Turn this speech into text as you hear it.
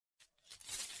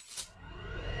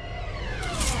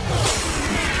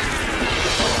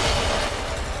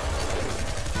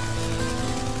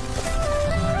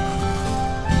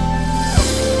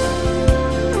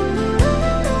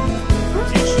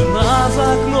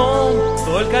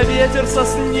только ветер со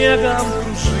снегом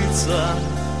кружится.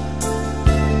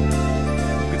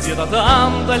 Где-то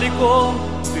там далеко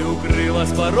ты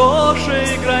укрылась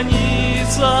поросшей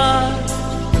граница.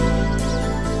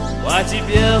 По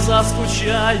тебе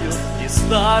заскучаю и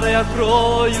старый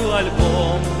открою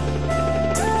альбом.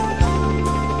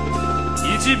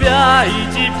 И тебя,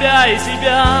 и тебя, и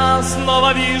тебя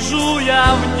снова вижу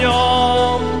я в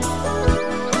нем.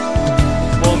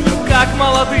 Помню, как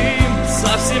молодым,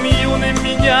 совсем юным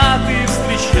меня ты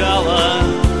встречала,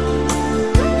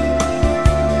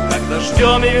 как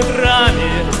дождем и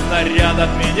ветрами нарядов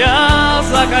меня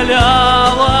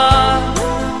закаляла.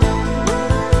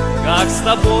 Как с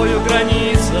тобою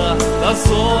граница,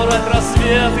 дозорок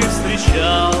рассветы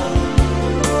встречал.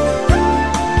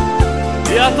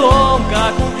 И о том,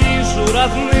 как увижу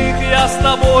родных, я с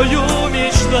тобою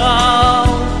мечтал.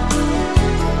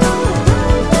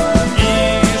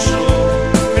 Вижу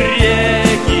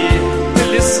реки,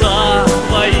 леса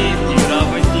твои и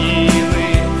равнины,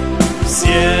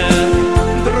 всех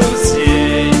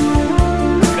друзей,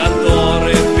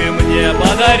 которых ты мне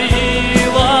подарила.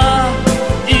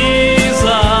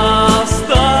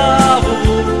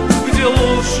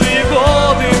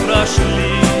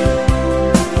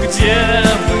 Где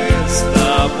мы с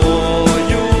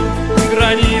тобою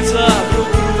граница друг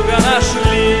друга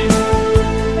нашли.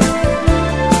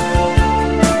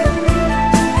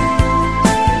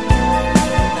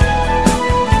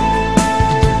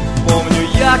 Помню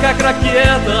я, как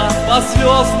ракета по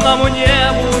звездному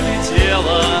небу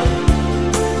летела,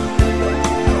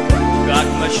 как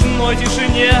в ночной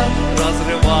тишине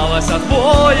разрывалась от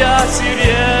боя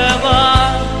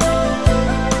сирена.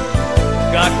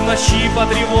 Как в ночи по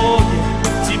тревоге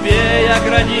тебе я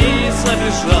граница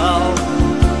бежал.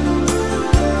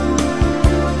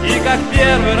 И как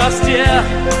первый раз тех,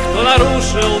 кто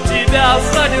нарушил, тебя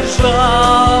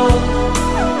задержал.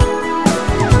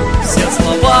 Все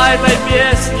слова этой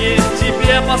песни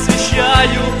тебе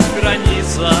посвящаю,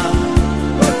 граница.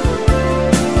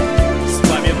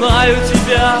 Вспоминаю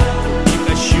тебя и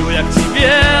хочу я к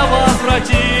тебе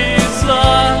возвратиться.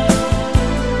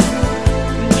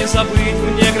 Не забыть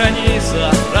мне,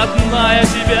 граница, родная,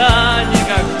 тебя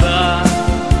никогда.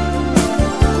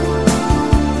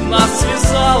 Нас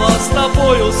связала с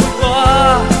тобою